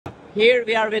Here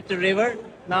we are with the River.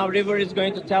 Now River is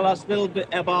going to tell us a little bit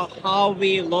about how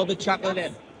we load the chocolate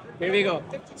in. Here we go.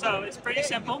 So it's pretty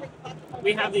simple.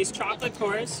 We have these chocolate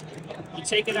cores. You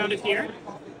take it out of here,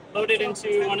 load it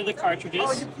into one of the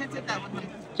cartridges.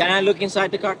 Can I look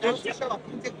inside the cartridge? Yep. So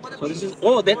this is,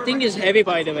 oh, that thing is heavy,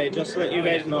 by the way, just to let you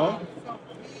guys know.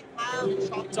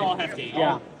 It's all hefty.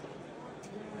 Yeah.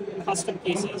 Custom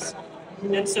pieces.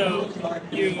 And so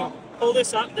you pull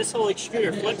this up, this whole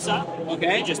extruder flips up.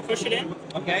 Okay. You just push it in,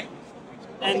 Okay.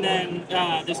 and then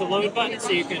there's a load button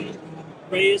so you can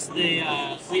raise the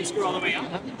lead screw all the way up.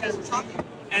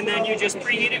 And then you just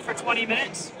preheat it for 20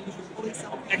 minutes.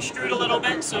 Extrude a little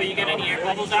bit so you get any air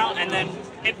bubbles out, and then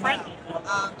hit print.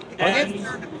 And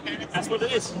that's what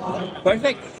it is.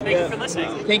 Perfect. Thank you for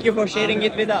listening. Thank you for sharing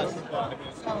it with us.